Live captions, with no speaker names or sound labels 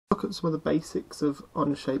look at some of the basics of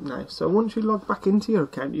OnShape now. So once you log back into your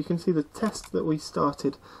account, you can see the test that we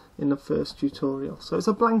started in the first tutorial. So it's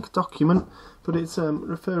a blank document, but it's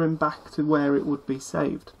referring back to where it would be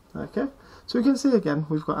saved. Okay, so we can see again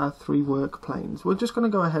we've got our 3 work planes. We're just going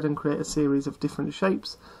to go ahead and create a series of different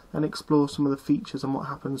shapes and explore some of the features and what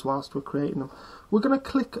happens whilst we're creating them. We're going to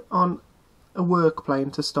click on a work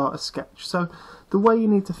plane to start a sketch. So the way you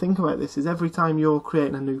need to think about this is every time you're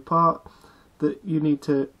creating a new part, that you need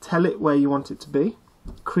to tell it where you want it to be,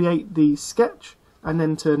 create the sketch, and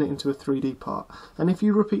then turn it into a 3D part. And if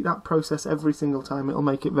you repeat that process every single time, it'll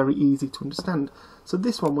make it very easy to understand. So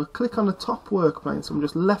this one, we'll click on the top work plane, so I'm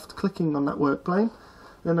just left clicking on that work plane,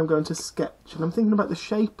 then I'm going to sketch, and I'm thinking about the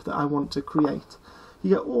shape that I want to create.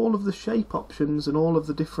 You get all of the shape options and all of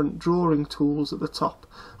the different drawing tools at the top.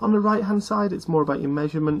 On the right hand side, it's more about your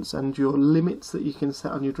measurements and your limits that you can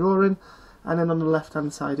set on your drawing, and then on the left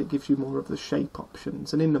hand side it gives you more of the shape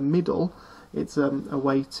options, and in the middle it's a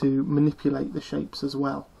way to manipulate the shapes as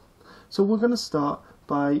well. So we're going to start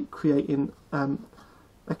by creating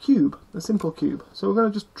a cube, a simple cube. So we're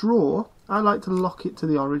going to just draw. I like to lock it to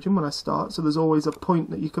the origin when I start, so there's always a point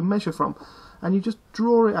that you can measure from, and you just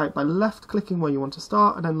draw it out by left clicking where you want to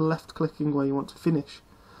start and then left clicking where you want to finish.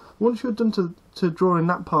 Once you're done to drawing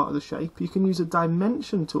that part of the shape, you can use a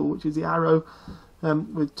dimension tool, which is the arrow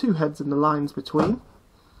with 2 heads and the lines between,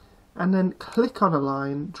 and then click on a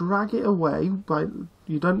line, drag it away.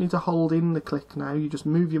 You don't need to hold in the click now, you just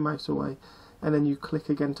move your mouse away and then you click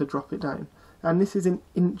again to drop it down. And this is in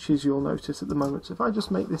inches, you'll notice at the moment. So if I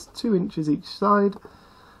just make this 2 inches each side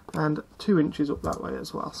and 2 inches up that way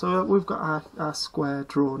as well. So we've got our square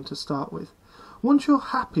drawn to start with. Once you're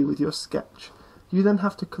happy with your sketch, you then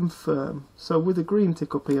have to confirm. So with a green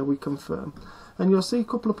tick up here, we confirm. And you'll see a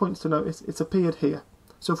couple of points to notice. It's appeared here.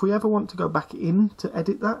 So if we ever want to go back in to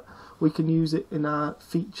edit that, we can use it in our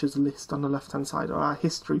features list on the left hand side, or our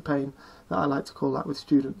history pane that I like to call that with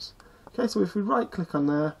students. Okay, so if we right click on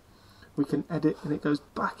there, we can edit and it goes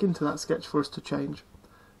back into that sketch for us to change.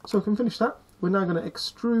 So we can finish that. We're now going to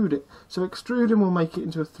extrude it. So extruding will make it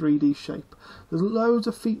into a 3D shape. There's loads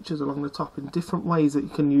of features along the top in different ways that you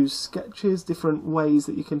can use sketches, different ways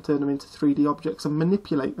that you can turn them into 3D objects and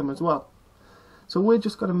manipulate them as well. So we're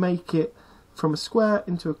just going to make it from a square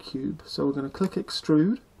into a cube. So we're going to click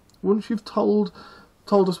extrude. Once you've told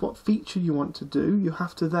us what feature you want to do, you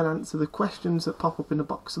have to then answer the questions that pop up in the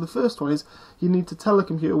box. So the first one is you need to tell the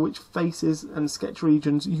computer which faces and sketch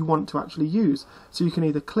regions you want to actually use. So you can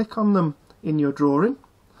either click on them in your drawing,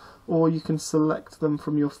 or you can select them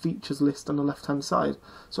from your features list on the left hand side.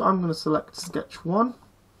 So I'm going to select sketch 1,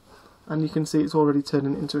 and you can see it's already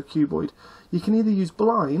turning it into a cuboid. You can either use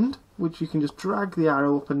blind, which you can just drag the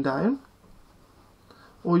arrow up and down,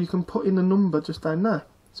 or you can put in a number just down there.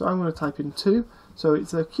 So I'm going to type in 2, so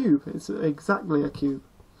it's a cube, it's exactly a cube.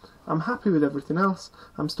 I'm happy with everything else.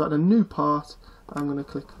 I'm starting a new part, I'm going to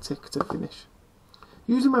click tick to finish.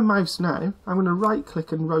 Using my mouse now, I'm going to right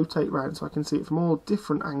click and rotate round so I can see it from all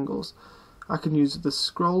different angles. I can use the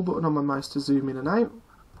scroll button on my mouse to zoom in and out,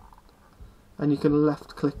 and you can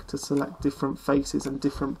left click to select different faces and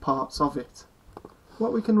different parts of it.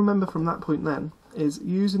 What we can remember from that point then is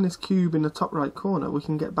using this cube in the top right corner, we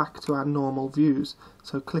can get back to our normal views.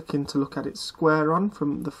 So clicking to look at it square on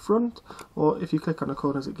from the front, or if you click on the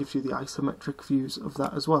corners it gives you the isometric views of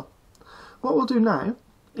that as well. What we'll do now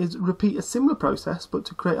is repeat a similar process, but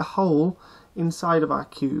to create a hole inside of our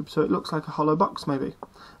cube so it looks like a hollow box maybe.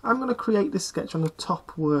 I'm going to create this sketch on the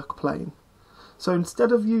top work plane. So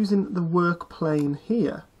instead of using the work plane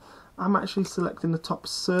here, I'm actually selecting the top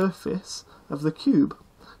surface of the cube.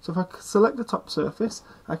 So if I select the top surface,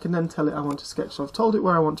 I can then tell it I want to sketch. So I've told it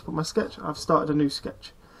where I want to put my sketch, I've started a new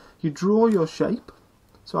sketch. You draw your shape,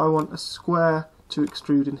 so I want a square to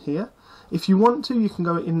extrude in here. If you want to, you can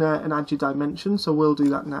go in there and add your dimensions, so we'll do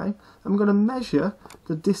that now. I'm going to measure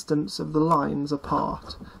the distance of the lines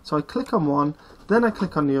apart. So I click on one, then I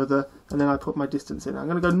click on the other, and then I put my distance in. I'm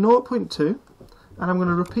going to go 0.2, and I'm going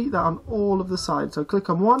to repeat that on all of the sides. So click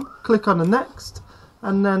on one, click on the next,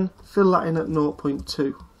 and then fill that in at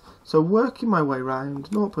 0.2. So working my way round,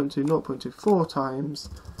 0.2, 0.2, 4 times,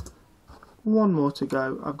 one more to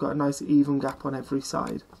go. I've got a nice even gap on every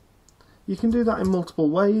side. You can do that in multiple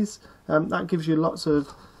ways. That gives you lots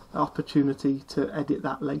of opportunity to edit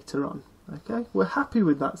that later on. Okay, we're happy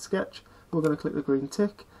with that sketch. We're going to click the green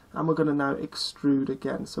tick, and we're going to now extrude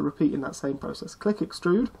again. So repeating that same process. Click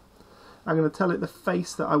extrude. I'm going to tell it the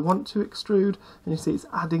face that I want to extrude, and you see it's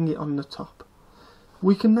adding it on the top.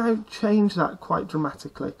 We can now change that quite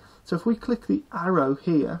dramatically. So if we click the arrow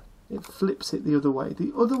here, it flips it the other way.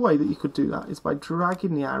 The other way that you could do that is by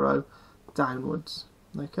dragging the arrow downwards.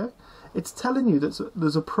 Okay, it's telling you that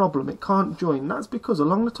there's a problem, it can't join. That's because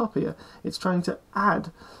along the top here it's trying to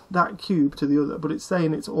add that cube to the other, but it's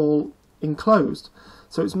saying it's all enclosed,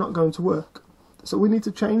 so it's not going to work. So we need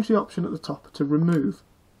to change the option at the top to remove.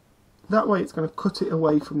 That way it's going to cut it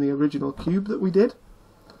away from the original cube that we did,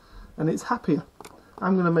 and it's happier.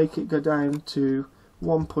 I'm going to make it go down to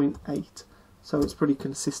 1.8, so it's pretty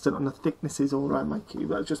consistent on the thicknesses all around my cube.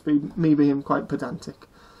 That's just me being quite pedantic.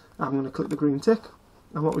 I'm going to click the green tick,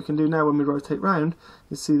 and what we can do now when we rotate round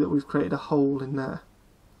is see that we've created a hole in there.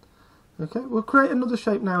 Okay, we'll create another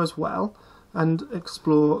shape now as well and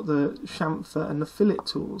explore the chamfer and the fillet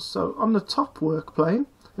tools. So on the top work plane,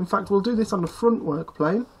 in fact we'll do this on the front work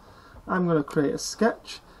plane, I'm going to create a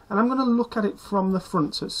sketch and I'm going to look at it from the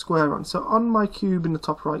front so it's square on. So on my cube in the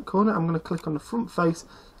top right corner I'm going to click on the front face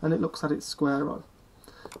and it looks at it square on.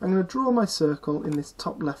 I'm going to draw my circle in this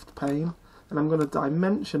top left pane and I'm going to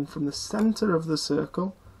dimension from the centre of the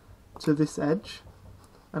circle to this edge,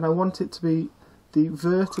 and I want it to be the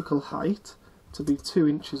vertical height to be 2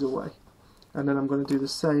 inches away, and then I'm going to do the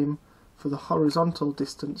same for the horizontal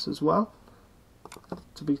distance as well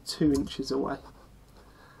to be 2 inches away.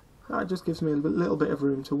 That just gives me a little bit of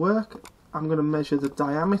room to work. I'm going to measure the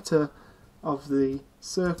diameter of the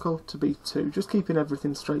circle to be 2, just keeping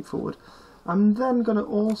everything straightforward. I'm then going to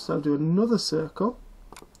also do another circle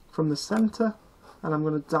from the centre and I'm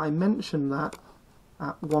going to dimension that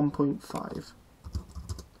at 1.5.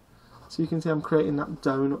 So you can see I'm creating that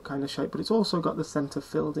donut kind of shape, but it's also got the centre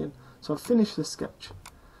filled in. So I've finished the sketch.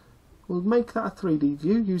 We'll make that a 3D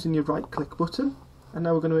view using your right click button, and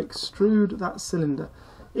now we're going to extrude that cylinder.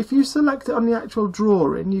 If you select it on the actual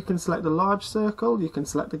drawing, you can select the large circle, you can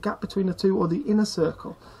select the gap between the two, or the inner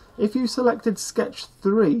circle. If you selected sketch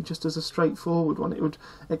 3 just as a straightforward one, it would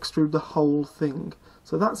extrude the whole thing.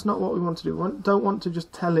 So that's not what we want to do. We don't want to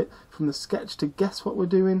just tell it from the sketch to guess what we're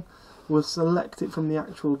doing. We'll select it from the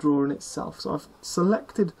actual drawing itself. So I've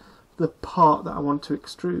selected the part that I want to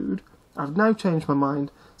extrude. I've now changed my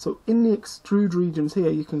mind. So in the extrude regions here,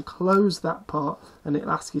 you can close that part and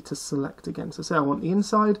it'll ask you to select again. So say I want the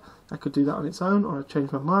inside, I could do that on its own, or I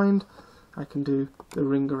change my mind, I can do the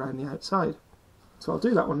ring around the outside. So I'll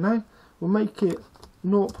do that one now. We'll make it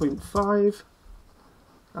 0.5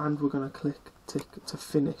 and we're going to click tick to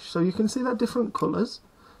finish. So you can see they're different colours.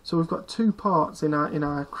 So we've got 2 parts in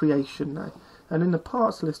our creation now. And in the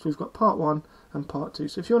parts list we've got part 1 and part 2.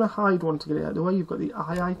 So if you want to hide one to get it out of the way, you've got the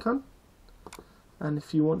eye icon. And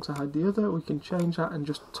if you want to hide the other, we can change that and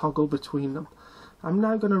just toggle between them. I'm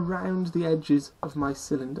now going to round the edges of my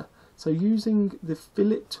cylinder. So using the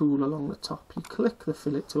fillet tool along the top, you click the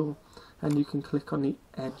fillet tool and you can click on the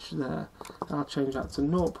edge there. I'll change that to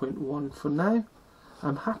 0.1 for now.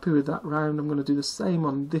 I'm happy with that round. I'm going to do the same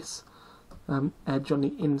on this edge on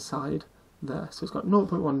the inside there. So it's got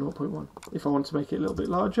 0.1, 0.1. If I want to make it a little bit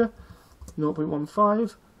larger,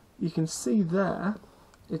 0.15. You can see there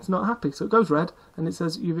it's not happy, so it goes red and it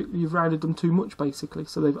says you've rounded them too much basically,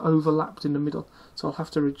 so they've overlapped in the middle. So I'll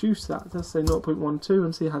have to reduce that. Let's say 0.12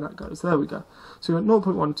 and see how that goes. There we go. So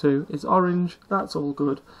 0.12 is orange, that's all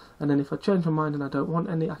good, and then if I change my mind and I don't want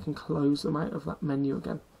any, I can close them out of that menu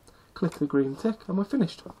again. Click the green tick and we're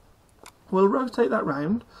finished. We'll rotate that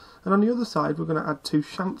round, and on the other side we're going to add 2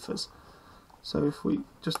 chamfers. So if we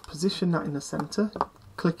just position that in the centre,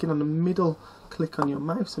 clicking on the middle, click on your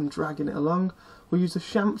mouse and dragging it along, we'll use the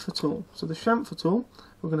chamfer tool. So the chamfer tool,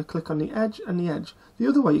 we're going to click on the edge and the edge. The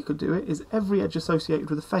other way you could do it is every edge associated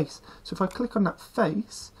with a face. So if I click on that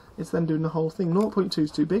face, it's then doing the whole thing. 0.2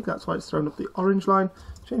 is too big, that's why it's thrown up the orange line.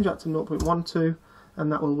 Change that to 0.12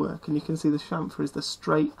 and that will work. And you can see the chamfer is the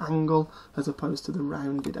straight angle as opposed to the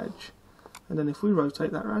rounded edge. And then if we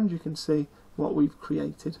rotate that around, you can see what we've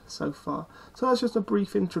created so far. So that's just a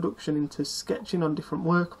brief introduction into sketching on different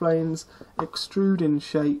work planes, extruding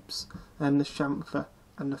shapes, and the chamfer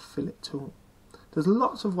and the fillet tool. There's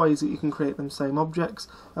lots of ways that you can create them same objects,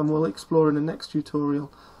 and we'll explore in the next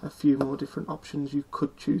tutorial a few more different options you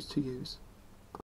could choose to use.